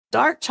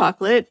Dark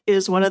chocolate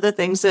is one of the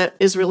things that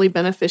is really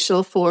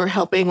beneficial for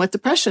helping with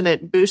depression.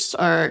 It boosts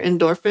our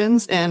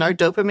endorphins and our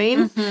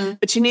dopamine,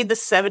 but you need the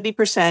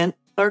 70%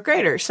 or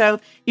greater. So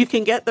you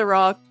can get the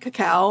raw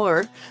cacao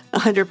or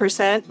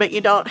 100%, but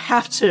you don't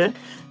have to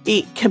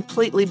eat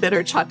completely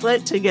bitter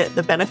chocolate to get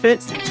the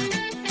benefits.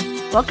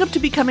 Welcome to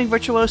Becoming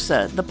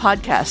Virtuosa, the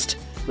podcast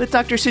with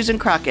Dr. Susan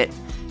Crockett.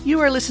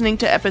 You are listening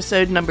to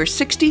episode number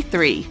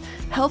 63,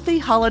 Healthy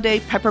Holiday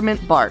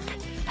Peppermint Bark.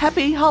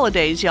 Happy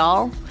holidays,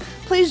 y'all.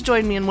 Please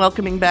join me in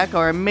welcoming back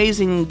our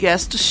amazing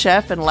guest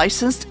chef and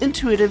licensed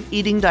intuitive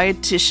eating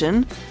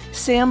dietitian,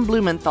 Sam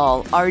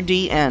Blumenthal,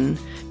 RDN.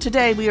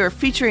 Today, we are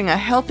featuring a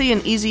healthy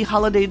and easy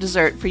holiday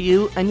dessert for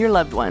you and your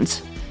loved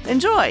ones.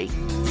 Enjoy!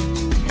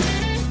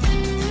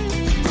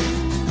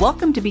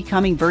 Welcome to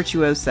Becoming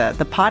Virtuosa,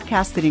 the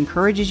podcast that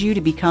encourages you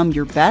to become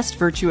your best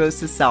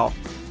virtuosa self.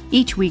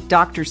 Each week,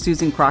 Dr.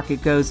 Susan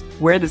Crockett goes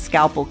where the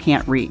scalpel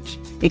can't reach,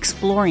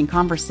 exploring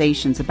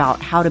conversations about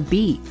how to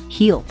be,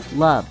 heal,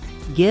 love,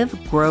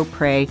 give, grow,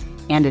 pray,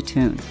 and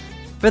attune.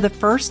 For the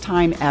first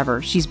time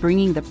ever, she's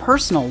bringing the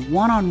personal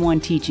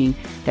one-on-one teaching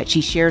that she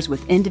shares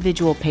with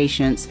individual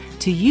patients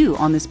to you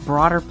on this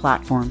broader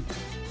platform.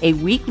 A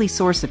weekly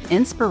source of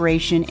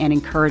inspiration and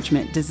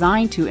encouragement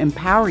designed to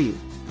empower you.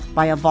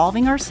 By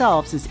evolving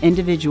ourselves as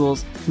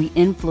individuals, we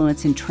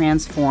influence and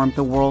transform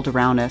the world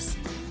around us.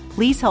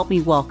 Please help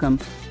me welcome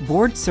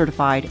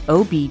board-certified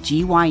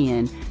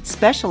OB/GYN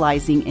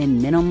specializing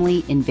in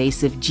minimally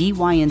invasive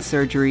GYN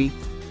surgery,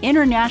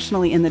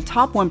 internationally in the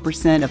top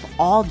 1% of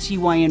all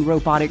GYN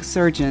robotic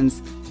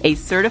surgeons, a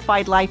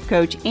certified life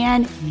coach,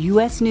 and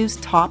U.S. News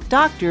top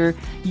doctor,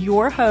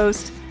 your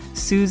host,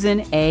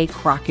 Susan A.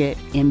 Crockett,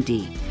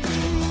 MD.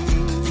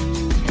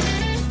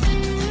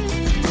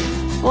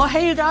 Well,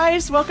 hey, you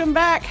guys, welcome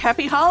back.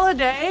 Happy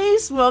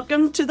holidays.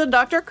 Welcome to the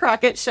Dr.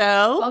 Crockett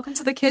Show. Welcome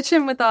to the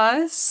kitchen with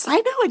us. I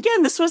know,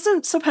 again, this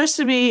wasn't supposed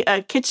to be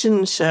a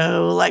kitchen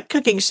show, like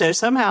cooking show.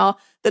 Somehow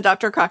the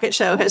Dr. Crockett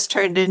Show has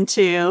turned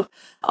into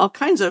all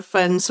kinds of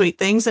fun, sweet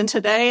things. And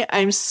today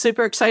I'm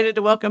super excited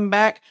to welcome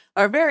back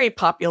our very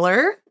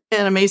popular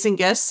and amazing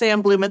guest,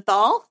 Sam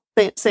Blumenthal.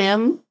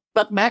 Sam,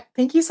 welcome back.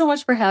 Thank you so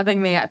much for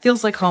having me. It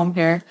feels like home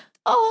here.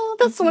 Oh,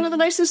 that's one of the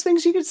nicest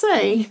things you could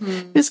say.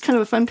 It's kind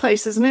of a fun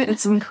place, isn't it?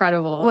 It's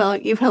incredible. Well,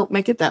 you've helped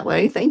make it that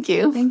way. Thank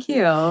you. Thank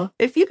you.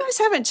 If you guys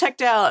haven't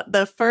checked out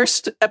the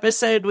first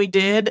episode we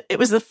did, it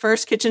was the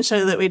first kitchen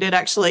show that we did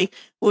actually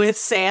with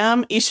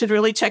Sam. You should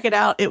really check it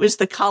out. It was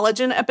the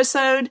collagen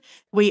episode.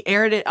 We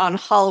aired it on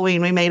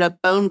Halloween. We made a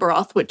bone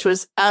broth, which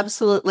was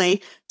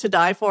absolutely to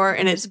die for.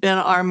 And it's been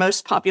our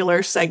most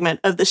popular segment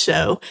of the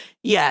show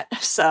yet.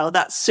 So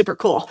that's super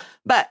cool.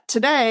 But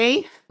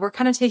today we're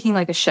kind of taking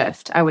like a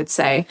shift, I would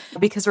say,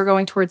 because we're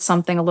going towards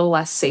something a little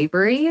less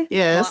savory.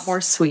 Yes. A lot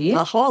more sweet.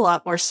 A whole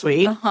lot more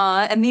sweet. And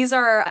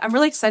I'm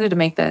really excited to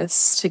make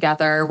this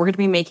together. We're going to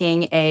be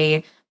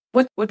making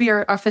what would be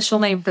our official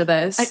name for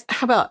this?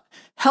 How about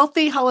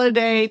Healthy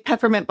Holiday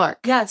Peppermint Bark?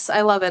 Yes,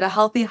 I love it. A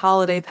healthy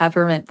holiday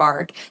peppermint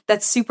bark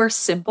that's super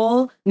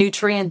simple,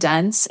 nutrient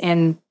dense,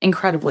 and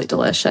incredibly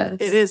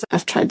delicious. It is.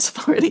 I've tried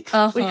some already.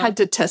 We had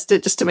to test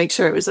it just to make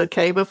sure it was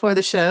okay before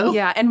the show.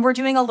 Yeah, and we're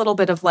doing a little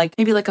bit of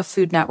maybe a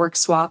Food Network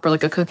swap or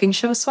a cooking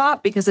show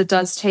swap because it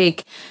does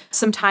take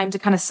some time to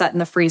kind of set in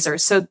the freezer.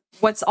 So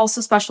what's also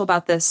special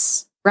about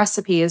this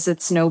recipe is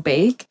it's no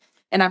bake.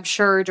 And I'm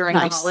sure during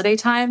the holiday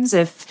times,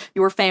 if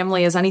your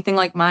family is anything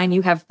like mine,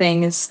 you have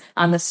things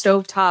on the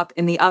stovetop,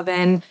 in the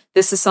oven.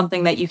 This is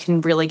something that you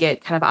can really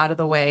get kind of out of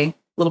the way a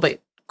little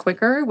bit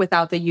quicker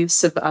without the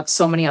use of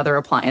so many other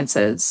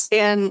appliances.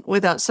 And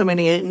without so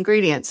many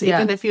ingredients.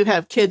 Even if you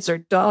have kids or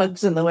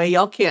dogs in the way,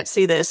 y'all can't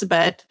see this,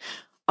 but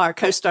our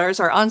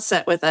co-stars are on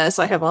set with us.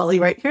 I have Ollie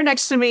right here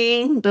next to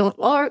me. Don't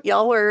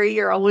y'all worry.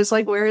 You're always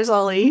like, where is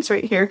Ollie? He's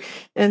right here.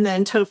 And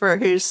then Topher,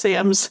 who's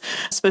Sam's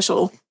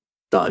special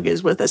dog,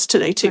 is with us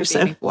today too.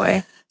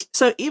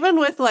 So even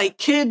with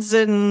kids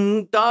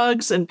and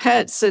dogs and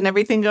pets and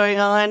everything going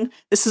on,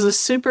 this is a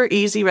super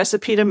easy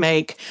recipe to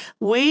make.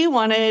 We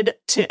wanted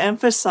to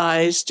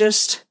emphasize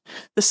just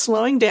the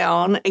slowing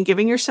down and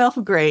giving yourself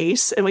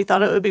grace. And we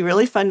thought it would be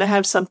really fun to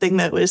have something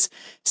that was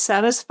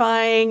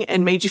satisfying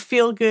and made you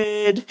feel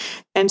good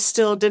and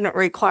still didn't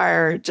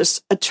require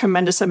just a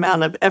tremendous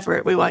amount of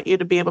effort. We want you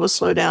to be able to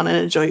slow down and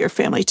enjoy your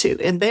family too.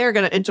 And they're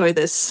going to enjoy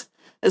this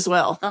as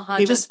well.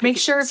 Just make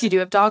sure if you do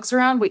have dogs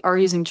around, we are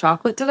using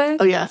chocolate today.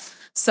 Oh, yeah.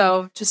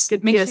 So just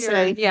make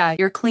sure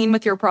you're clean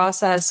with your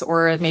process,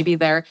 or maybe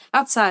they're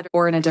outside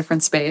or in a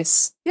different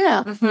space.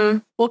 Yeah.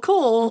 Well,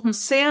 cool.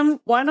 Sam,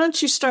 why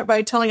don't you start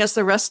by telling us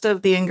the rest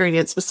of the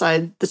ingredients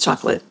beside the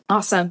chocolate?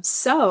 Awesome.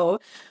 So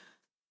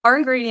our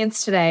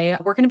ingredients today,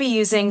 we're going to be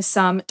using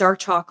some dark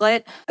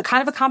chocolate, a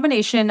kind of a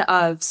combination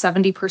of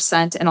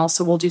 70%, and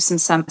also we'll do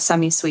some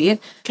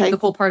semi-sweet. Okay. The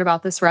cool part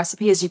about this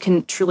recipe is you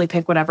can truly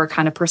pick whatever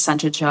kind of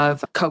percentage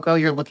of cocoa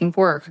you're looking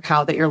for or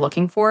cacao that you're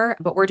looking for,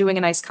 but we're doing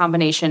a nice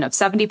combination of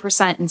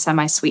 70% and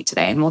semi-sweet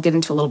today, and we'll get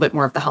into a little bit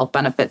more of the health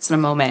benefits in a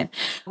moment.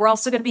 We're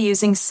also going to be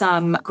using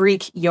some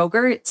Greek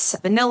yogurts,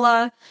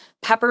 vanilla,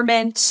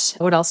 peppermint.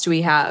 What else do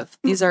we have?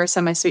 These are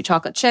semi-sweet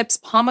chocolate chips,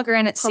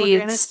 pomegranate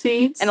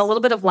seeds, and a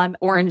little bit of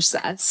orange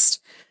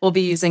zest we'll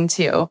be using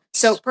too.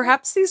 So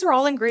perhaps these are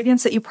all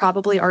ingredients that you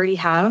probably already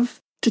have.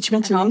 Did you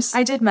mention these?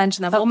 I did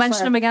mention them. We'll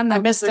mention them again.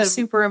 They're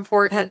super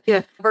important.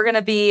 Yeah. We're going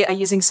to be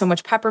using so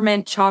much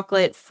peppermint,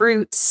 chocolate,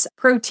 fruits,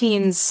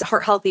 proteins,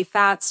 heart-healthy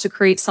fats to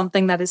create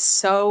something that is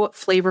so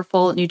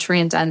flavorful,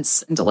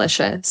 nutrient-dense, and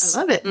delicious. I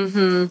love it.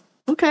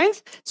 Mm-hmm. Okay.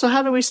 So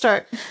how do we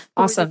start?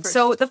 Awesome.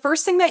 So the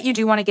first thing that you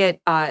do want to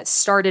get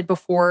started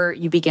before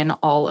you begin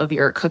all of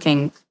your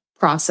cooking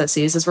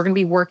processes is we're going to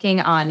be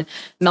working on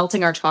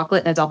melting our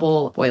chocolate in a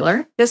double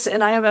boiler. Yes,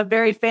 and I have a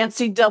very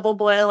fancy double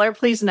boiler,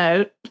 please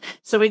note.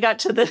 So we got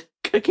to the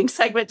cooking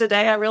segment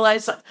today. I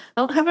realized I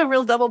don't have a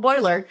real double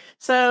boiler.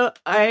 So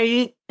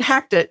I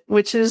hacked it,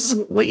 which is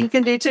what you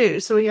can do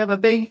too. So we have a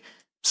big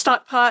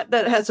stock pot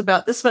that has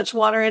about this much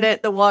water in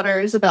it. The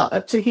water is about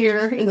up to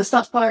here in the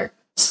stock pot.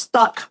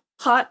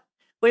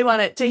 We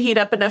want it to heat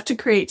up enough to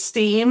create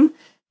steam.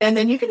 And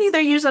then you can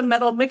either use a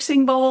metal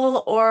mixing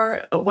bowl,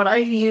 or what I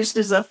used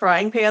is a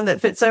frying pan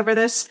that fits over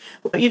this.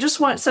 You just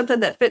want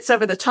something that fits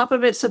over the top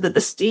of it so that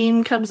the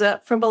steam comes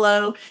up from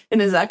below and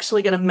is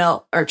actually going to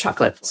melt our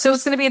chocolate. So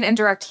it's going to be an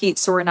indirect heat,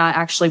 so we're not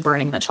actually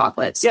burning the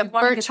chocolate. So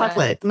burnt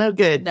chocolate. No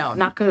good. No,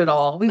 not good at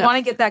all. We want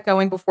to get that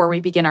going before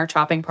we begin our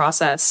chopping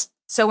process.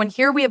 So in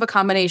here we have a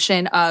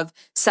combination of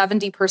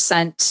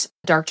 70%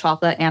 dark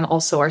chocolate and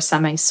also our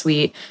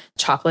semi-sweet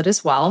chocolate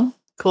as well.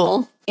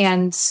 Cool.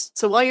 And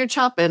so while you're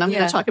chopping, I'm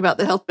going to talk about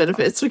the health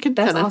benefits.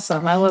 That's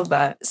awesome. I love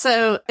that.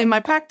 So in my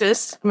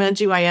practice, I'm a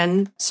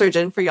GYN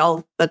surgeon for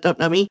y'all that don't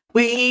know me.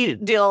 We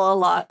deal a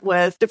lot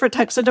with different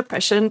types of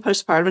depression,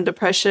 postpartum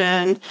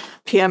depression,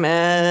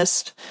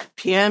 PMS,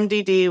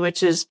 PMDD,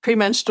 which is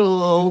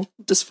premenstrual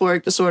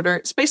dysphoric disorder.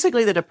 It's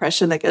basically the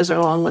depression that goes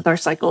along with our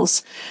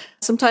cycles.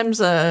 Sometimes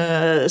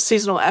a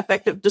seasonal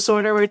affective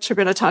disorder, which we're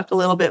going to talk a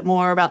little bit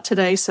more about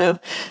today. So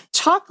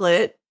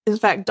chocolate, in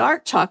fact,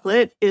 dark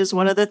chocolate is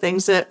one of the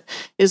things that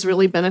is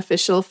really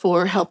beneficial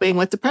for helping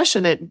with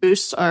depression. It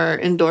boosts our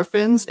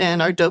endorphins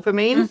and our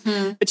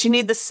dopamine, but you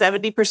need the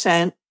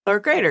 70% or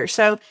greater.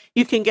 So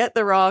you can get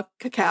the raw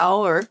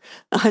cacao or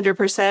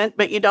 100%,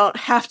 but you don't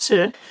have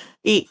to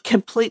eat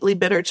completely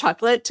bitter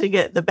chocolate to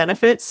get the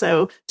benefits.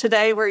 So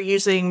today we're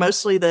using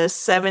mostly the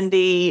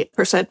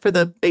 70% for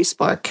the base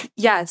bark.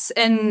 Yes.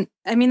 And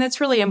I mean, that's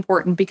really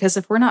important because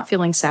if we're not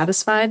feeling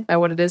satisfied by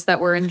what it is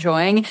that we're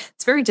enjoying,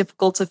 it's very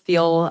difficult to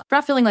feel, if we're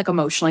not feeling like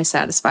emotionally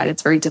satisfied,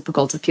 it's very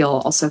difficult to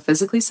feel also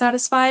physically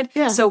satisfied.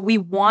 Yeah. So we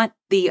want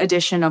the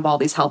addition of all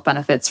these health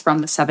benefits from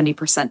the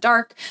 70%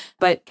 dark,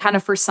 but kind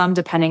of for some,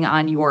 depending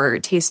on your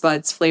taste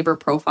buds, flavor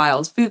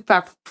profiles, food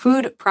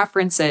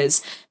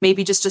preferences,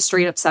 maybe just a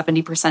straight up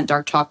 70%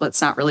 dark chocolate's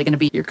not really going to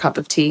be your cup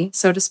of tea,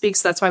 so to speak.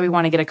 So that's why we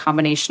want to get a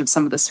combination of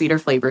some of the sweeter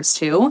flavors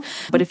too.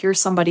 But if you're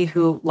somebody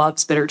who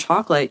loves bitter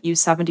chocolate,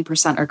 use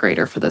 70% or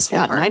greater for this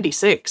one.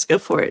 96. Go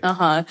for it.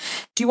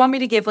 Do you want me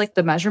to give like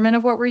the measurement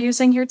of what we're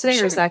using here today?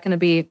 Sure. Or is that going to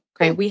be...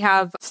 Okay, we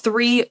have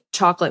 3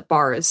 chocolate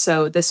bars.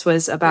 So this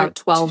was about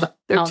 12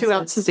 They're ounces. 2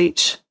 ounces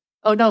each.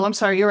 Oh, no, I'm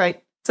sorry. You're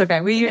right. It's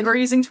okay. We're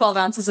using 12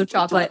 ounces of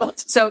chocolate.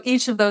 So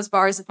each of those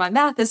bars, if my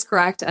math is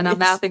correct, and I'm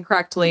mathing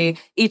correctly,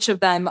 each of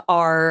them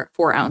are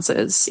 4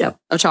 ounces of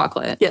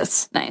chocolate.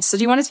 Yes. Nice. So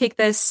do you want to take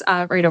this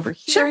right over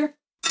here? Sure.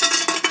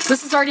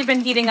 This has already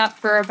been heating up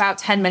for about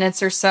 10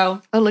 minutes or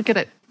so. Oh, look at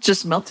it.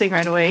 Just melting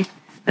right away.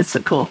 That's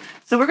so cool.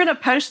 So we're going to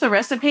post the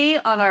recipe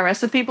on our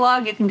recipe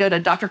blog. You can go to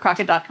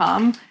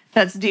drcrockett.com.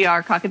 That's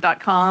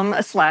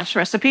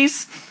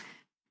drcrockett.com/recipes.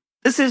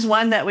 This is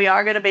one that we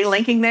are going to be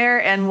linking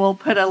there, and we'll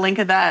put a link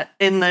of that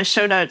in the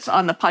show notes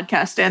on the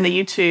podcast and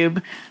the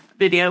YouTube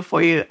video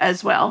for you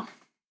as well.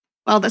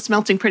 Well, that's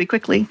melting pretty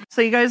quickly.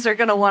 So you guys are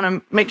going to want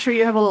to make sure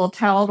you have a little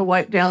towel to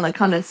wipe down the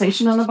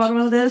condensation on the bottom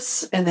of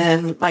this. And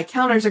then my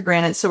counters are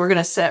granite, so we're going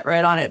to set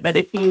right on it. But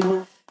if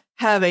you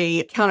have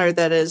a counter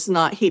that is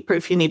not heat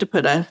proof, you need to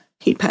put a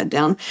heat pad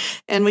down.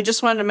 And we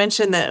just wanted to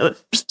mention that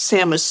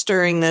Sam was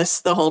stirring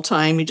this the whole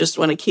time. You just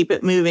want to keep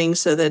it moving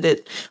so that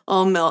it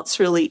all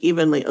melts really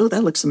evenly. Oh,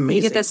 that looks amazing.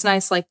 You get this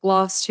nice like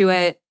gloss to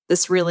it,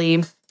 this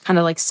really kind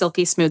of like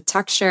silky smooth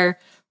texture.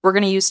 We're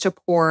going to use to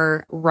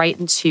pour right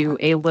into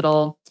a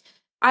little,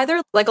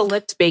 either like a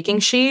lipped baking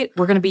sheet.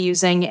 We're going to be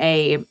using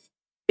a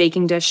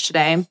baking dish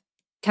today.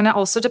 Kind of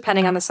also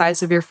depending on the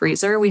size of your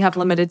freezer. We have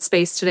limited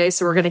space today,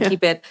 so we're going to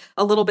keep it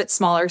a little bit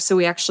smaller. So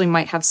we actually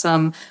might have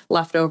some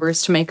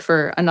leftovers to make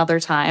for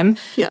another time.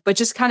 Yeah. But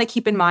just kind of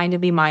keep in mind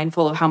and be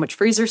mindful of how much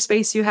freezer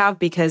space you have,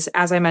 because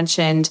as I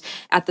mentioned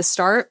at the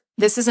start,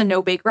 this is a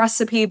no-bake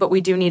recipe, but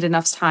we do need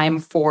enough time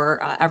for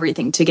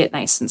everything to get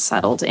nice and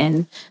settled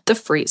in the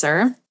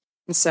freezer.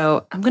 And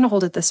so I'm going to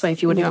hold it this way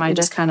if you wouldn't mind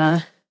just kind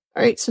of...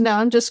 All right, so now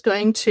I'm just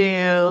going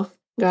to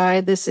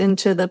guide this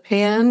into the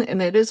pan,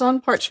 and it is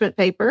on parchment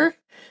paper.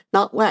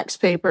 Not wax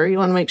paper. You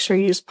want to make sure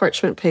you use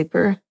parchment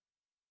paper. I'm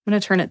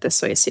going to turn it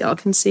this way so y'all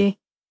can see.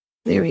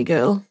 There we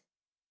go.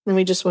 Then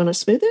we just want to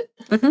smooth it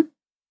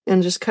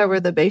and just cover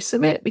the base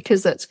of it,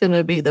 because that's going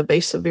to be the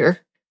base of your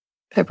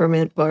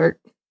peppermint bark.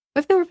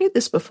 I've never made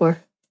this before.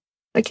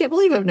 I can't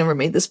believe I've never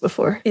made this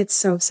before. It's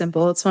so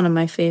simple. It's one of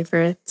my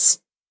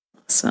favorites.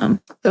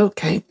 Awesome.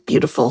 Okay,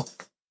 beautiful.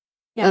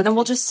 Yeah, and then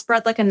we'll just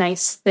spread like a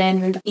nice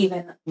thin,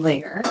 even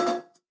layer.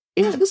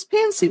 Yeah, this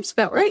pan seems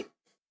about right.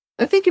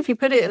 I think if you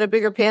put it in a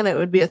bigger pan, it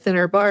would be a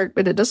thinner bark,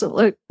 but it doesn't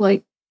look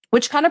like.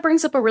 Which kind of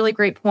brings up a really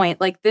great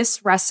point. Like,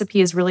 this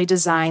recipe is really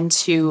designed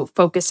to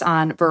focus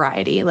on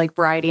variety, like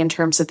variety in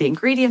terms of the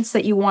ingredients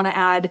that you want to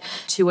add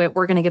to it.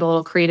 We're going to get a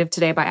little creative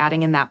today by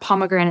adding in that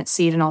pomegranate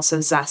seed and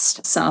also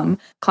zest some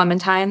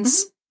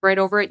clementines right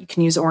over it. You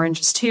can use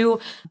oranges too.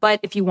 But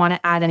if you want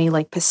to add any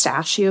like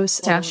pistachios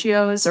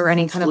or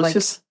any kind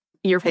delicious. Of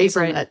like your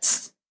favorite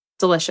Hazelnuts.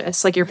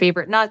 Delicious, like your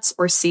favorite nuts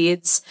or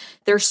seeds.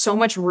 There's so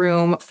much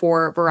room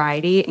for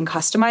variety in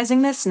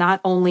customizing this,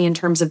 not only in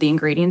terms of the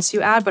ingredients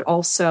you add, but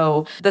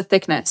also the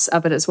thickness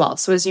of it as well.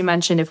 So as you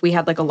mentioned, if we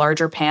had like a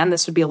larger pan,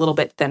 this would be a little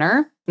bit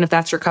thinner. And if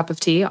that's your cup of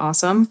tea,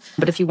 awesome.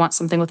 But if you want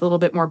something with a little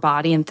bit more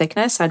body and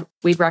thickness,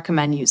 we'd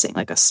recommend using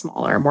like a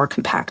smaller, more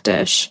compact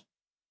dish.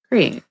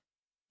 Great.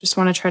 Just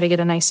want to try to get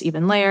a nice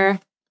even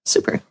layer.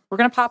 Super. We're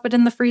going to pop it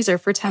in the freezer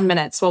for 10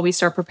 minutes while we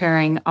start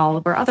preparing all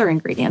of our other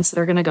ingredients that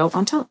are going to go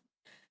on top.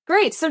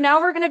 Great. So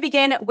now we're going to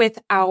begin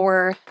with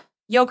our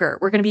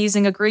yogurt. We're going to be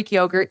using a Greek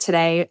yogurt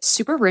today,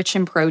 super rich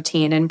in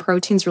protein, and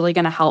protein's really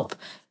going to help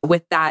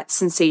with that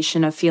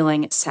sensation of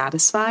feeling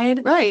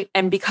satisfied. Right.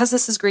 And because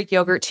this is Greek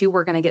yogurt too,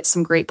 we're going to get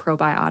some great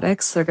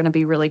probiotics. They're going to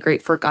be really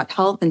great for gut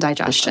health and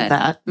digestion.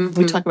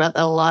 We talk about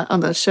that a lot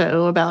on the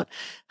show, about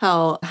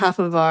how half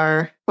of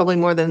our, probably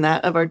more than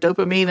that, of our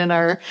dopamine and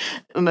our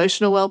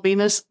emotional well-being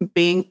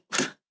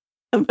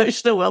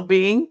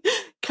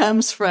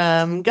comes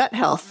from gut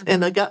health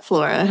and the gut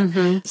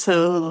flora.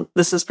 So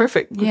this is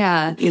perfect.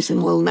 Yeah. Using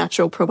a little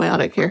natural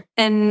probiotic here.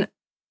 And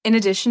in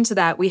addition to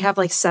that, we have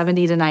like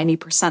 70 to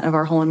 90% of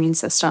our whole immune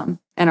system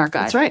in our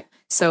gut. That's right.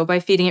 So by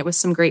feeding it with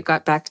some great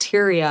gut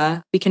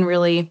bacteria, we can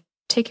really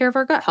take care of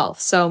our gut health.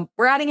 So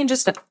we're adding in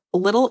just a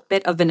little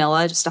bit of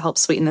vanilla just to help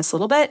sweeten this a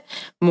little bit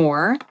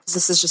more.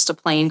 This is just a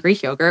plain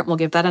Greek yogurt. We'll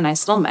give that a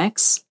nice little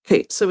mix.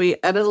 Okay, so we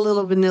added a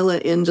little vanilla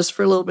in just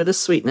for a little bit of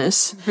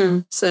sweetness.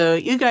 So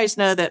you guys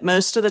know that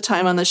most of the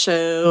time on the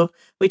show,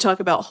 we talk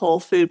about whole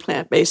food,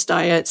 plant-based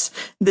diets.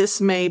 This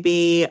may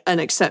be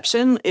an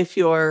exception if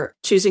you're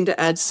choosing to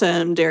add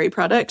some dairy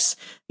products.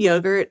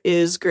 Yogurt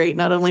is great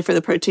not only for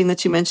the protein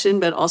that you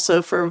mentioned, but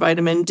also for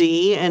vitamin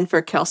D and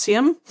for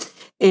calcium.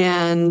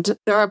 And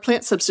there are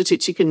plant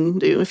substitutes you can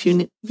do if you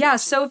need. Yeah,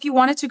 so if you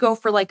wanted to go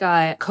for like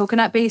a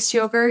coconut-based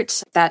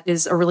yogurt, that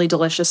is a really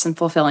delicious and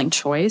fulfilling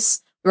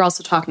choice. We're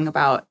also talking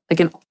about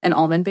like an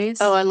almond base.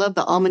 Oh, I love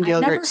the almond yogurts.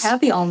 I've never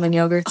had the almond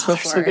yogurts before.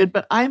 So good,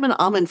 but I'm an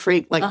almond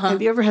freak. Like,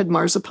 have you ever had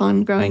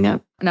marzipan growing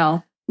up?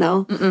 No.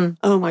 No? Mm-mm.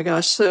 Oh my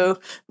gosh. So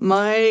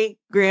my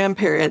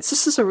grandparents,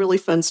 this is a really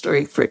fun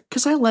story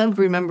because I love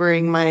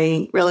remembering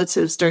my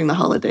relatives during the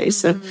holidays.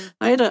 So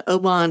I had an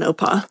Oma and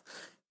Opa,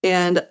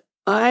 and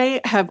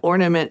I have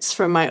ornaments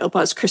from my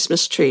Opa's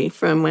Christmas tree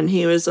from when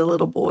he was a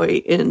little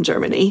boy in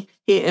Germany.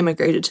 He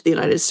immigrated to the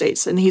United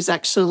States, and he's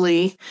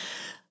actually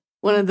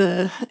one of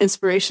the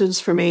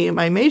inspirations for me,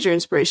 my major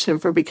inspiration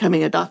for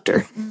becoming a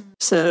doctor.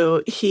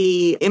 So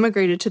he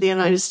immigrated to the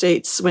United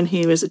States when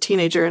he was a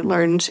teenager and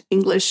learned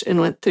English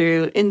and went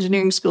through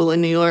engineering school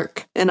in New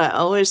York. And I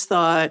always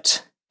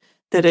thought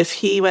that if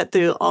he went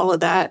through all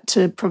of that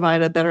to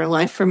provide a better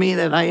life for me,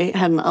 that I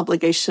had an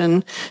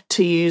obligation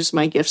to use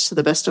my gifts to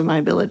the best of my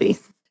ability.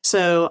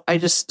 So I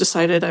just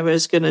decided I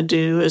was going to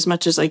do as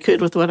much as I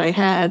could with what I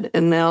had.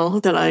 And now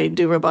that I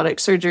do robotic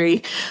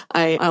surgery,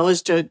 I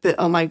always joke that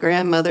all my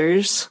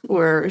grandmothers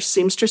were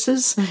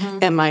seamstresses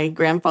and my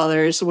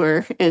grandfathers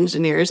were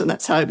engineers. And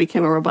that's how I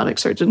became a robotic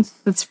surgeon.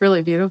 That's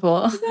really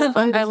beautiful.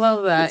 I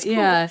love that. Cool.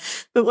 Yeah.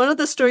 But one of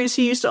the stories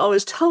he used to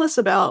always tell us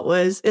about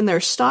was in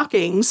their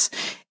stockings.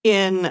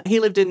 He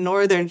lived in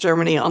northern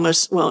Germany,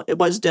 it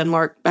was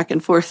Denmark, back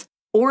and forth.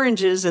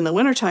 Oranges in the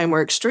wintertime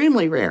were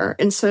extremely rare.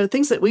 And so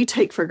things that we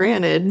take for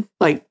granted,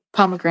 like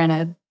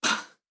pomegranate,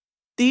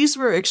 these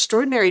were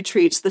extraordinary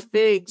treats, the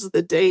figs,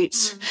 the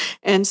dates.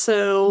 And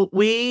so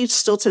we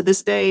still to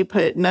this day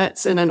put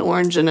nuts and an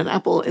orange and an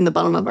apple in the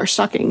bottom of our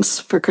stockings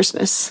for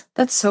Christmas.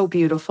 That's so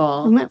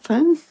beautiful. Isn't that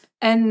fun?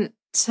 And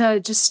to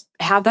just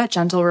have that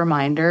gentle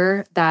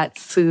reminder that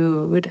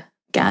food,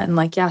 again,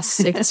 like,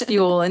 yes, it's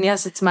fuel and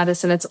yes, it's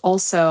medicine. It's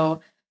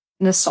also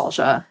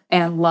nostalgia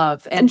and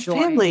love and joy,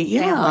 family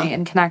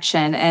and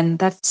connection. And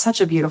that's such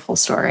a beautiful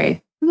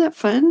story. Isn't that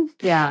fun?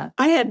 Yeah.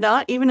 I had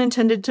not even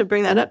intended to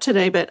bring that up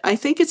today, but I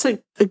think it's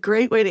a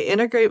great way to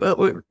integrate what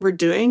we're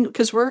doing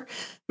because we're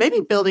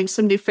maybe building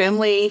some new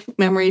family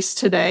memories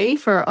today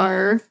for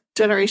our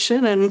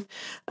generation and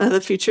the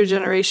future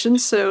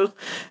generations. So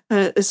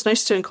it's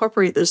nice to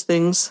incorporate those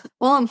things.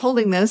 While I'm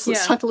holding this,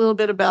 let's talk a little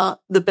bit about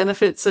the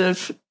benefits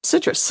of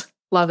citrus.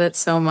 Love it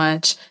so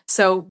much.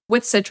 So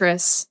with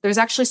citrus, there's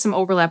actually some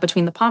overlap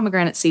between the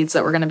pomegranate seeds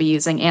that we're going to be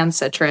using and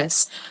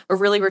citrus, a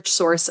really rich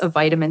source of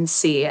vitamin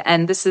C.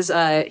 And this is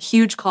a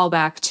huge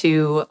callback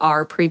to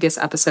our previous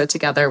episode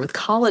together with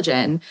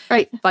collagen.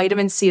 Right.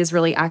 Vitamin C is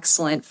really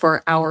excellent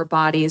for our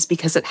bodies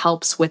because it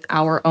helps with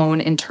our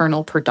own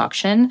internal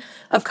production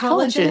of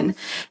collagen.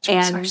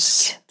 And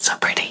so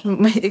pretty.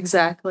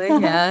 Exactly.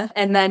 Yeah.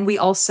 And then we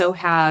also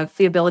have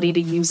the ability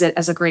to use it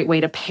as a great way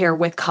to pair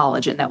with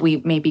collagen that we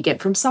maybe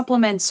get from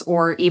supplements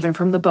or even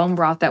from the bone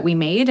broth that we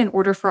made in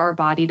order for our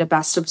body to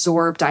best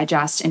absorb,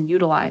 digest, and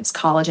utilize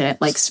collagen.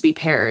 It likes to be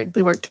paired.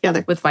 They work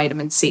together with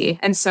vitamin C.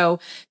 And so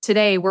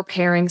today we're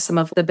pairing some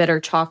of the bitter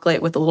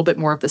chocolate with a little bit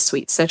more of the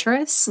sweet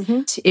citrus.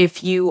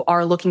 If you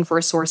are looking for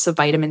a source of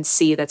vitamin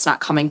C that's not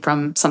coming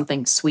from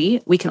something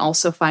sweet, we can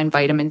also find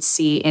vitamin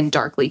C in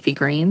dark leafy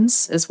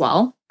greens as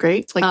well.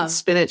 Great. Like the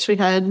spinach we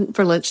had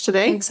for lunch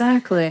today.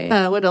 Exactly.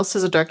 What else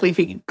is a dark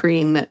leafy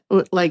green that,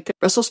 like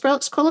Brussels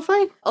sprouts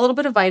qualify? A little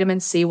bit of vitamin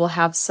C. We'll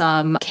have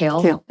some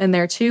kale in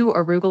there too,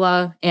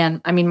 arugula.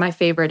 And I mean, my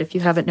favorite, if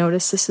you haven't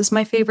noticed, this is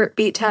my favorite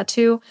beet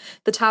tattoo.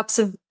 The tops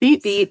of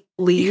beet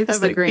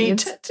leaves, the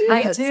greens.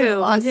 I do.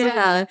 So awesome.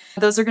 Yeah.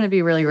 Those are going to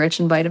be really rich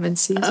in vitamin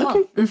C as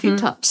well. Beet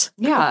tops.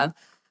 Yeah.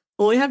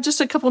 Well, we have just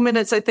a couple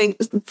minutes, I think,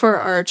 for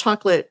our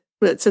chocolate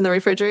that's in the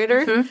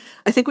refrigerator.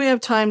 I think we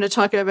have time to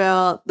talk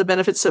about the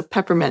benefits of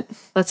peppermint.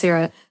 Let's hear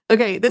it.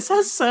 Okay, this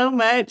has so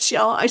much,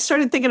 y'all. I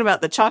started thinking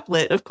about the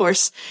chocolate, of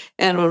course,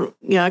 and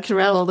I can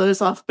rattle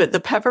those off. But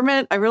the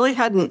peppermint, I really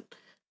hadn't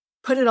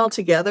put it all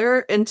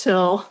together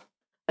until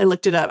I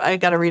looked it up. I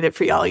got to read it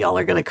for y'all. Y'all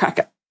are going to crack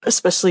up,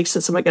 especially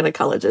since I'm a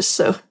gynecologist.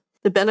 So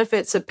the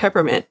benefits of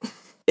peppermint.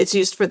 It's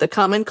used for the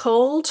common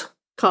cold,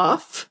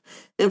 cough,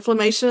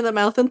 inflammation of the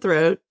mouth and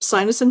throat,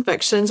 sinus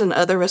infections, and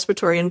other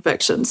respiratory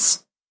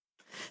infections.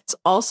 It's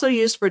also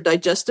used for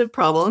digestive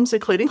problems,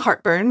 including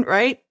heartburn,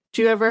 right?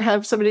 Do you ever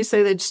have somebody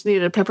say they just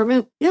needed a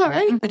peppermint? Yeah,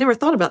 right? I never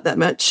thought about that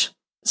much.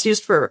 It's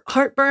used for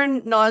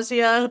heartburn,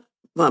 nausea,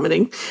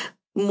 vomiting,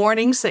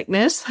 morning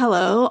sickness.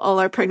 Hello, all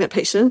our pregnant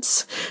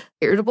patients.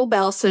 Irritable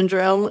bowel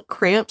syndrome,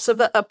 cramps of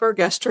the upper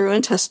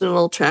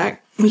gastrointestinal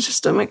tract, which is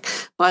stomach,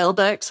 bile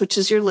ducts, which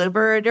is your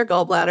liver and your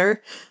gallbladder,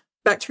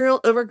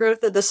 bacterial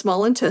overgrowth of the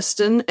small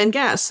intestine, and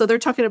gas. So they're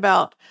talking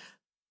about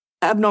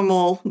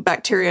abnormal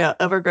bacteria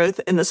overgrowth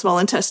in the small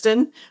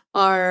intestine.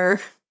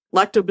 Our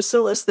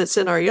lactobacillus that's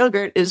in our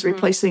yogurt is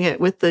replacing it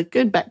with the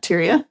good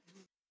bacteria.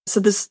 So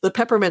the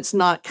peppermint's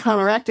not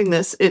counteracting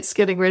this. It's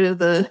getting rid of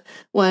the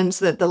ones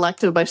that the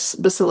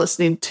lactobacillus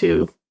need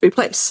to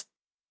replace.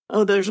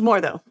 Oh, there's more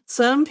though.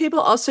 Some people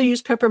also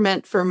use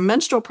peppermint for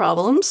menstrual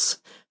problems,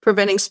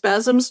 preventing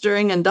spasms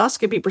during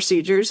endoscopy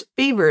procedures,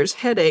 fevers,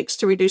 headaches,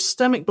 to reduce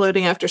stomach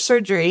bloating after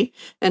surgery,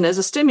 and as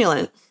a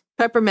stimulant.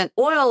 Peppermint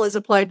oil is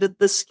applied to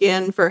the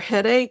skin for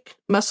headache,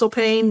 muscle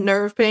pain,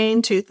 nerve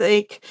pain,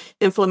 toothache,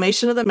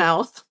 inflammation of the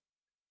mouth,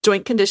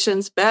 joint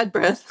conditions, bad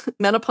breath,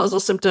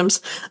 menopausal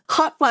symptoms,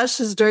 hot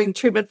flashes during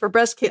treatment for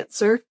breast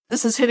cancer.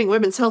 This is hitting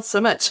women's health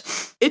so much.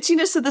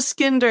 Itchiness of the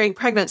skin during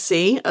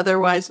pregnancy,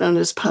 otherwise known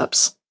as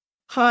PUPS.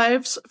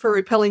 Hives for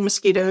repelling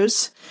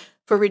mosquitoes,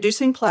 for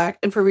reducing plaque,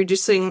 and for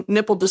reducing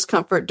nipple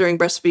discomfort during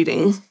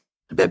breastfeeding.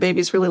 I bet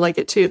babies really like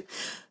it too.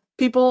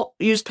 People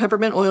use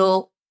peppermint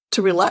oil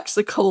to relax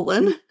the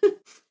colon.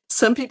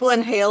 Some people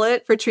inhale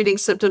it for treating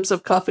symptoms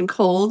of cough and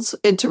colds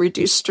and to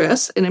reduce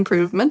stress and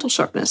improve mental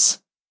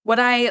sharpness. What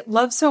I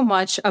love so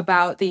much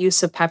about the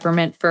use of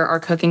peppermint for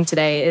our cooking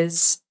today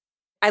is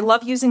I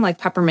love using like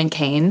peppermint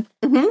cane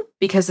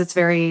because it's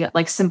very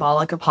like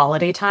symbolic of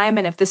holiday time.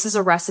 And if this is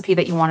a recipe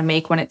that you want to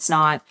make when it's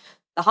not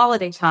the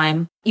holiday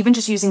time, even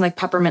just using like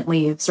peppermint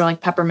leaves or like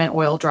peppermint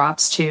oil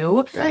drops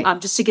too,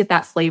 just to get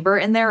that flavor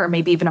in there, or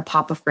maybe even a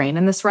pop of grain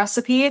in this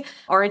recipe.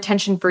 Our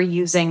intention for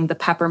using the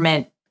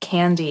peppermint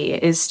candy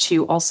is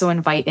to also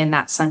invite in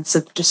that sense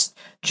of just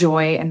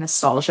joy and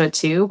nostalgia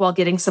too, while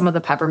getting some of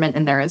the peppermint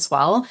in there as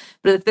well.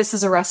 But if this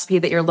is a recipe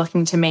that you're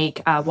looking to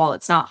make while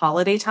it's not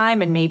holiday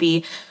time, and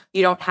maybe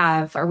you don't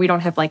have, or we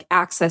don't have like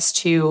access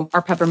to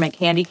our peppermint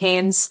candy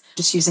canes,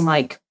 just using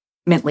like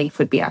mint leaf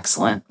would be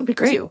excellent. Would be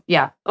great. Too.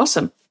 Yeah.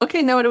 Awesome.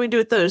 Okay, now what do we do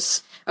with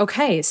those?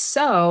 Okay,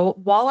 so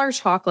while our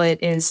chocolate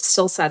is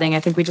still setting,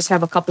 I think we just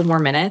have a couple more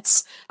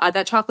minutes.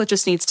 That chocolate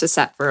just needs to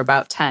set for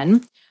about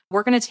 10.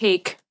 We're going to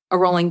take a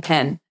rolling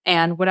pin,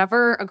 and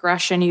whatever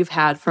aggression you've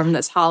had from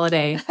this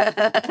holiday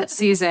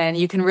season,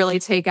 you can really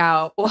take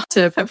out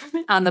to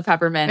peppermint on the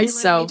peppermint.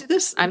 So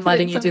I'm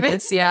letting you do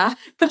this. Yeah.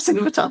 So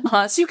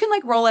you can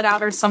like roll it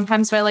out, or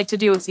sometimes what I like to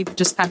do is you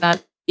just kind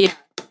of, yeah.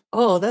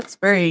 Oh, that's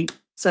very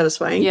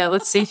satisfying. Yeah.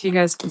 Let's see if you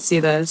guys can see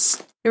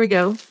this. Here we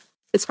go.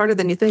 It's harder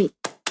than you think.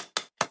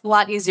 A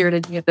lot easier to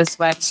do it this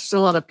way. There's a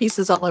lot of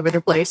pieces all over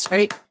the place,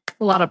 right?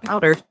 A lot of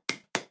powder.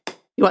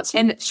 You want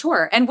some? And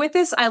sure. And with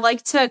this, I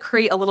like to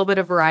create a little bit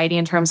of variety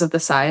in terms of the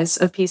size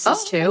of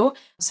pieces too.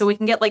 So we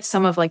can get like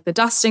some of like the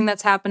dusting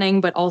that's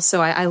happening, but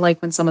also I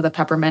like when some of the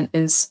peppermint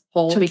is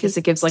whole because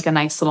it gives like a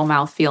nice little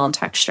mouthfeel and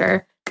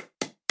texture.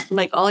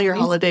 Like all your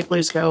holiday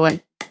blues go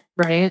away.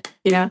 Right?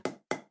 Yeah.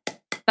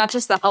 Not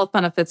just the health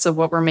benefits of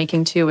what we're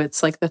making too.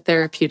 It's like the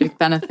therapeutic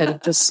benefit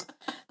of just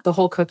the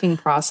whole cooking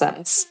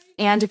process.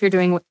 And if you're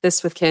doing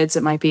this with kids,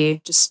 it might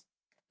be just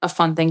a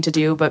fun thing to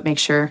do, but make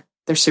sure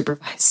they're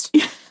supervised.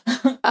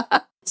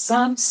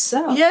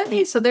 So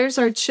Yay. So there's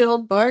our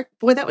chilled bark.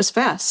 Boy, that was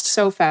fast.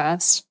 so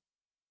fast.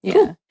 Yeah.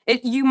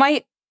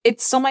 Cool. It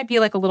still might be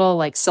like a little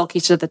like silky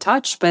to the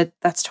touch, but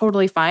that's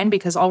totally fine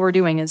because all we're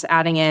doing is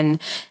adding in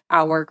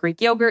our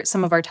Greek yogurt,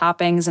 some of our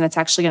toppings, and it's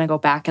actually going to go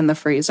back in the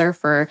freezer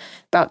for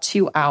about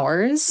 2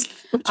 hours.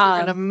 Which we're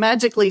going to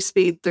magically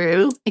speed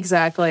through.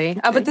 Exactly.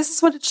 But this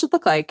is what it should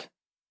look like.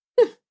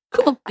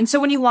 Cool. And so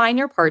when you line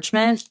your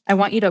parchment, I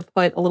want you to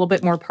put a little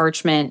bit more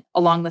parchment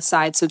along the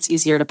side so it's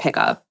easier to pick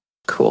up.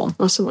 Cool.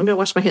 Awesome. I'm going to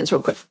wash my hands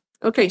real quick.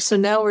 Okay, so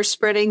now we're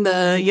spreading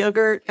the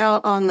yogurt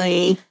out on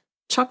the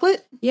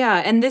chocolate.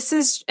 Yeah, and this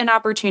is an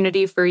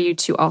opportunity for you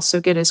to also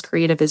get as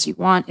creative as you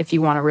want. If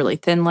you want a really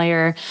thin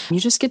layer, you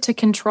just get to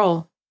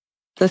control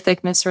the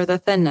thickness or the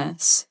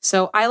thinness.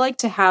 So I like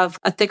to have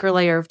a thicker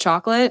layer of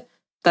chocolate.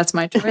 That's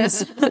my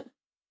choice.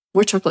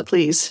 More chocolate,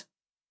 please.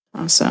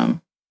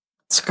 Awesome.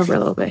 Let's cover a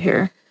little bit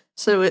here.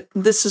 So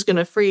this is going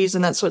to freeze,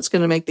 and that's what's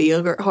going to make the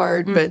yogurt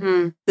hard. But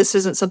this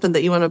isn't something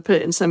that you want to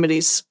put in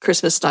somebody's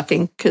Christmas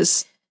stocking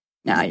because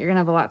you're going to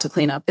have a lot to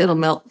clean up. It'll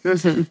melt.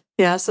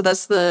 Yeah, so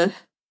that's the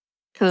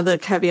kind of the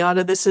caveat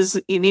of this is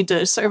you need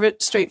to serve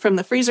it straight from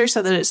the freezer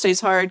so that it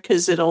stays hard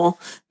because it'll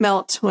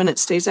melt when it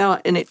stays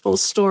out, and it will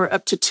store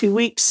up to 2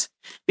 weeks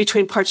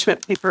between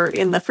parchment paper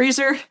in the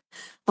freezer.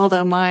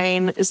 Although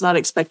mine is not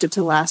expected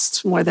to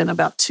last more than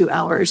about 2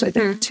 hours. I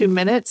think 2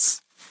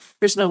 minutes.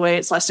 There's no way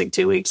it's lasting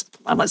 2 weeks.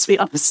 Let's be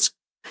honest.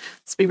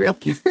 Let's be real.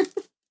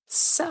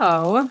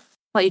 So,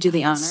 let you do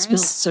the honors. It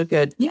smells so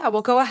good. Yeah,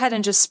 we'll go ahead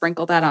and just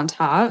sprinkle that on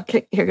top.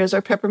 Okay, here goes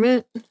our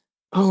peppermint.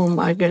 Oh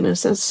my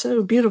goodness, that's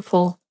so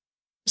beautiful.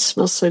 It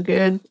smells so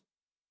good.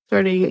 It's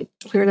already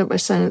cleared up my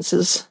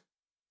sinuses.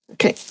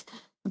 Okay.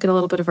 We'll get a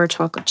little bit of our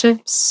chocolate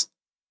chips.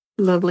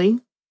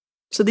 Lovely.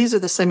 So these are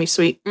the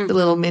semi-sweet, the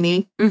little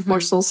mini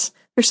morsels.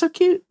 They're so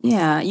cute.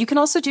 Yeah, you can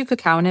also do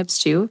cacao nibs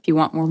too if you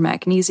want more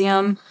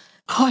magnesium.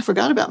 Oh, I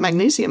forgot about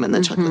magnesium in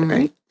the chocolate,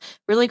 right?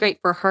 Really great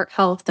for heart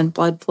health and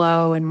blood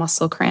flow and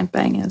muscle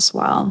cramping as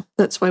well.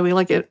 That's why we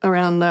like it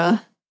around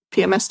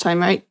PMS time,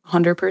 right?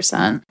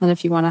 100%. And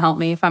if you want to help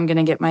me, if I'm going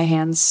to get my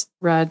hands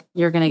red,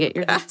 you're going to get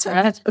your hands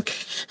red. Okay.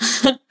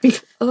 So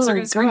we're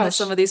going to sprinkle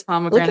some of these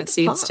pomegranate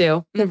seeds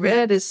too. The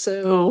red is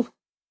so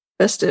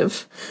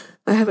festive.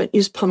 I haven't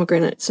used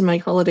pomegranates in my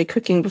holiday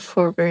cooking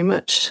before very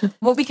much.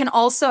 What we can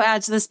also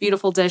add to this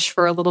beautiful dish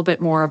for a little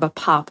bit more of a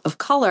pop of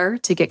color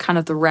to get kind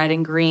of the red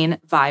and green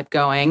vibe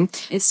going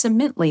is some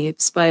mint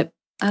leaves, but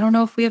I don't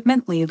know if we have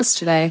mint leaves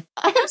today.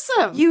 I have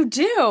some. You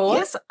do?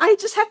 Yes, I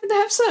just happen to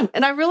have some,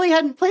 and I really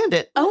hadn't planned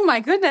it. Oh my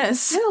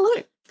goodness. Yeah,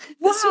 look.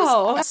 This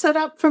Wow. was set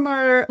up from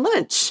our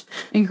lunch.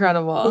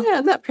 Incredible. Yeah,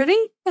 isn't that pretty?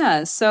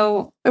 Yeah,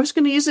 so I was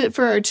going to use it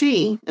for our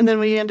tea, and then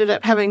we ended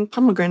up having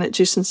pomegranate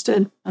juice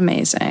instead.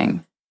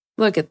 amazing.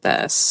 Look at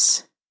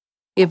this.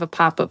 You have a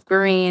pop of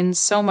green,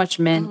 so much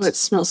mint. Oh, it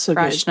smells so good.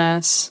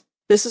 freshness.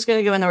 This is going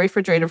to go in the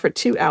refrigerator for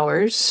 2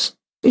 hours.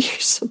 You're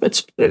so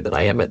much better than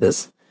I am at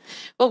this.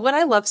 Well, what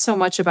I love so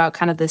much about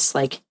kind of this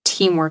like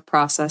teamwork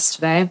process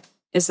today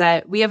is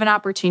that we have an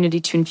opportunity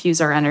to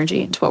infuse our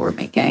energy into what we're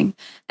making.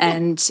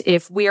 And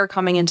if we are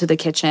coming into the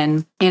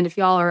kitchen, and if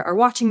y'all are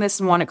watching this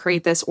and want to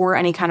create this or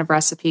any kind of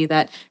recipe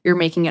that you're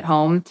making at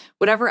home,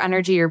 whatever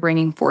energy you're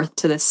bringing forth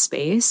to this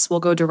space will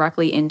go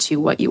directly into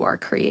what you are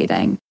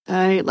creating.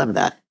 I love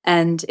that.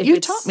 And if You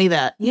it's, taught me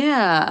that.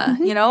 yeah,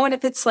 you know, and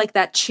if it's like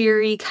that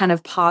cheery kind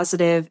of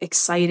positive,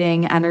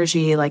 exciting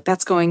energy, like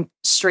that's going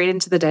straight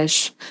into the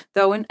dish.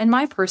 Though in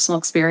my personal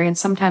experience,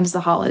 sometimes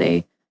the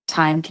holiday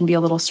time can be a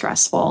little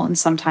stressful, and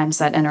sometimes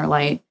that inner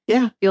light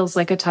feels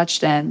like a touch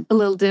dim. A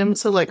little dim.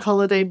 So like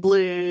holiday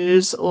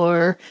blues,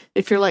 or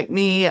if you're like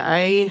me,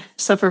 I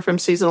suffer from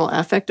seasonal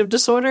affective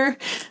disorder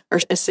or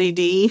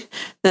SAD.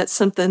 That's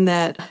something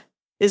that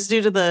is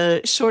due to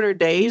the shorter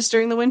days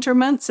during the winter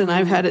months. And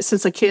I've had it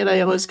since a kid. I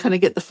always kind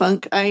of get the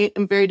funk. I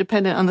am very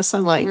dependent on the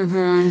sunlight.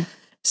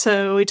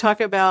 So we talk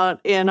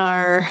about in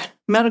our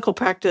medical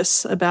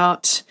practice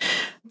about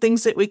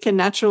things that we can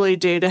naturally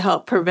do to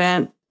help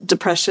prevent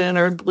depression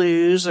or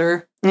blues,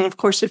 and of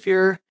course, if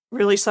you're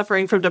really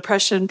suffering from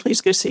depression,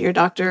 please go see your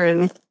doctor.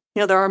 And,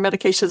 you know, there are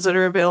medications that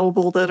are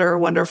available that are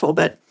wonderful,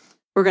 but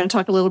we're going to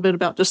talk a little bit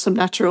about just some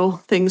natural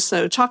things.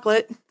 So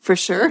chocolate, for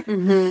sure.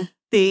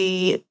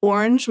 The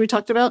orange we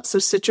talked about. So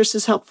citrus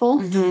is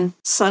helpful.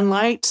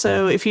 Sunlight.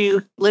 So if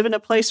you live in a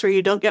place where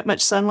you don't get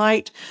much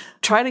sunlight,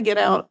 try to get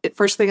out at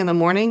first thing in the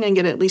morning and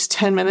get at least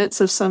 10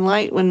 minutes of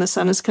sunlight when the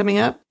sun is coming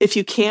up. If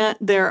you can't,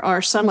 there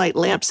are sunlight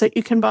lamps that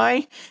you can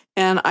buy.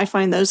 And I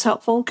find those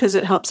helpful because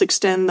it helps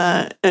extend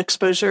the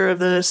exposure of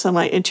the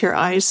sunlight into your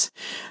eyes.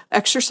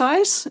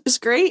 Exercise is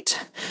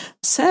great.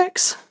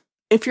 Sex,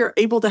 if you're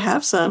able to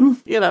have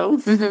some, you know,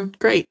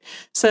 great.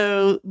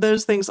 So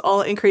those things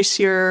all increase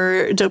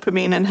your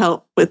dopamine and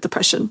help with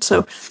depression.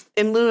 So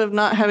in lieu of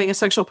not having a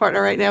sexual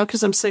partner right now,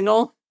 because I'm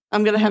single,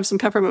 I'm going to have some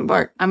peppermint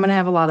bark. I'm going to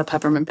have a lot of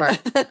peppermint bark.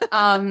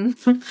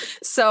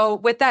 So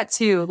with that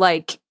too,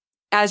 like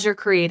as you're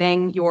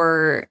creating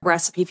your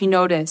recipe, if you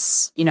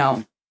notice,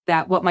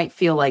 that what might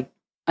feel like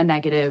a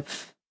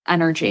negative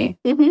energy,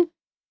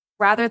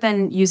 rather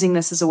than using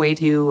this as a way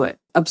to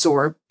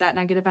absorb that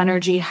negative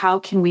energy, how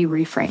can we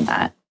reframe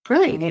that?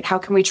 Right. How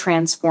can we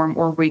transform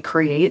or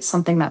recreate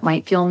something that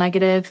might feel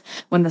negative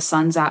when the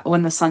sun's out,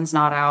 when the sun's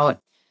not out,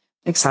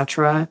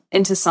 etc.,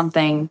 into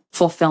something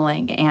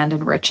fulfilling and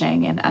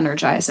enriching and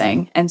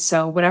energizing? And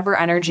so whatever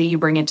energy you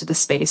bring into the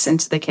space,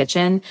 into the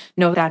kitchen,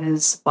 know that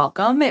is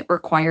welcome. It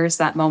requires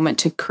that moment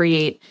to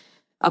create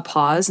a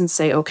pause and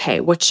say, okay,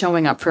 what's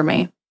showing up for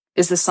me?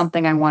 Is this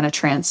something I want to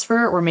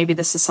transfer? Or maybe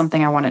this is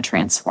something I want to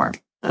transform.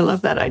 I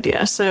love that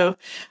idea. So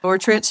we're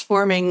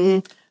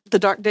transforming the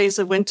dark days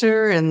of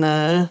winter and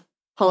the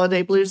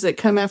holiday blues that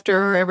come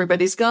after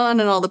everybody's gone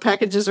and all the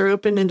packages are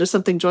open into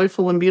something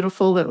joyful and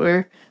beautiful that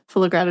we're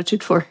full of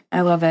gratitude for.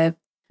 I love it.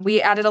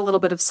 We added a little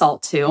bit of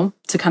salt too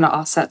to kind of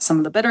offset some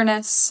of the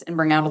bitterness and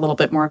bring out a little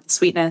bit more of the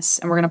sweetness.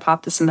 And we're going to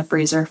pop this in the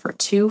freezer for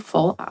 2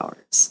 full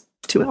hours.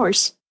 2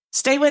 hours.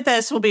 Stay with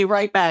us. We'll be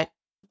right back.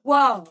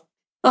 Whoa.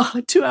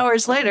 Oh, 2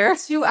 hours later.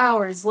 2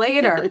 hours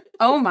later.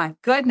 Oh my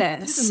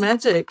goodness. This is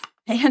magic.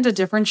 And a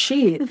different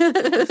sheet.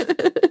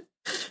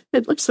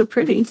 It looks so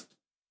pretty.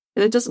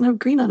 And it doesn't have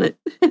green on it.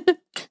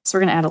 So we're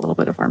going to add a little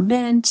bit of our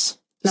mint.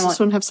 Does this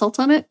one have salt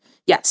on it?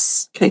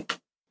 Yes. Okay.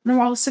 And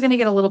we're also going to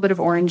get a little bit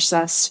of orange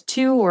zest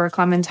too, or a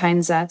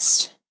clementine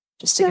zest,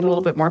 just to get a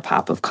little bit more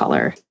pop of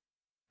color.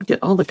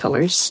 Get all the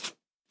colors.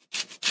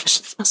 It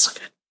smells so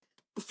good.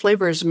 The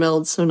flavors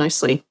meld so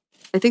nicely.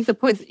 I think the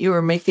point that you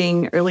were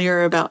making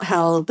earlier about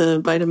how the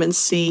vitamin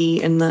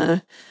C and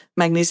the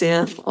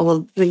magnesium, all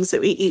of the things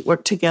that we eat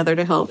work together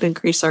to help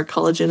increase our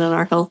collagen and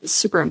our health is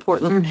super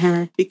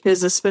important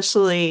because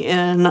especially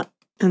in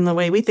the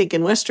way we think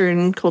in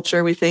Western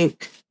culture, we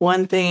think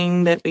one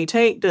thing that we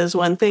take does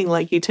one thing,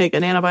 like you take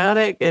an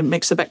antibiotic, it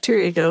makes the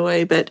bacteria go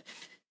away. But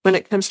when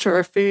it comes to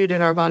our food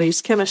and our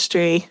body's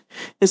chemistry,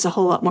 it's a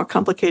whole lot more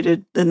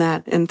complicated than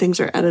that, and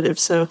things are additive.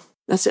 So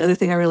that's the other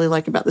thing I really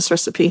like about this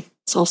recipe.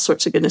 It's all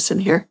sorts of goodness in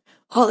here.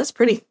 Oh, that's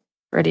pretty.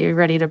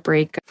 Ready to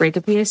break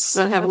a piece?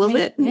 Want to have a little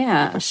bit?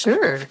 Yeah.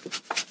 Sure. I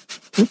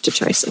have to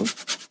try some.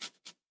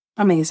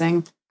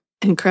 Amazing.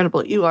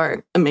 Incredible. You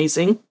are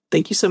amazing.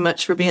 Thank you so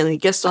much for being a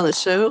guest on the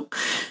show.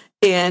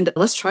 And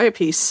let's try a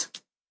piece.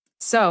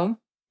 So,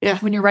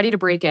 when you're ready to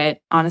break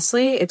it,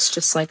 honestly, it's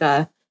just like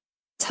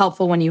it's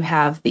helpful when you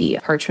have the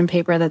parchment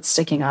paper that's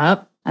sticking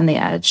up on the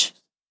edge.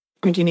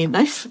 Or do you need a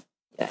knife?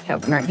 Yeah, I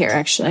have one right here,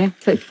 actually.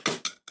 Okay.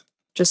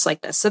 Just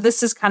like this. So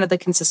this is kind of the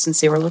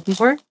consistency we're looking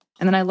for.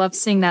 And then I love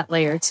seeing that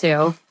layer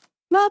too.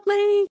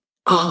 Lovely.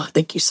 Oh,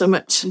 thank you so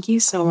much. Thank you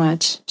so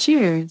much.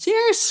 Cheers.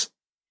 Cheers.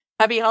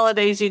 Happy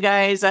holidays, you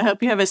guys. I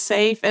hope you have a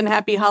safe and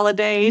happy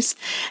holidays.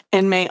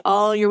 And may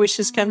all your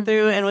wishes come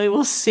through. And we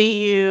will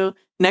see you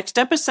next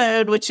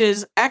episode, which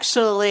is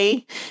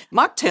actually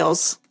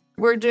mocktails.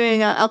 We're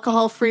doing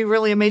alcohol-free,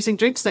 really amazing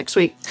drinks next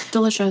week.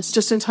 Delicious.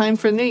 Just in time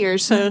for New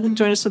Year's. So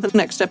join us for the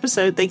next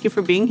episode. Thank you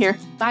for being here.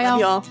 Bye,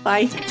 y'all.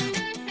 Bye.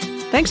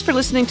 Thanks for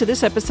listening to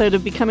this episode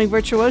of Becoming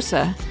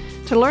Virtuosa.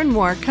 To learn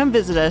more, come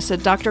visit us at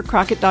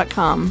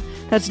drcrockett.com.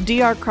 That's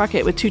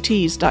drcrockett with 2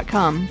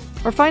 T's.com.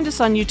 Or find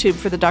us on YouTube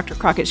for The Dr.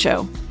 Crockett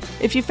Show.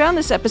 If you found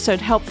this episode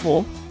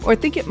helpful or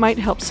think it might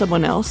help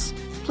someone else,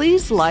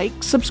 please like,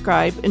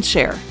 subscribe, and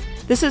share.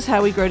 This is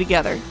how we grow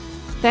together.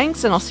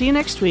 Thanks, and I'll see you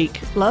next week.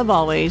 Love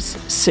always,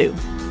 Sue.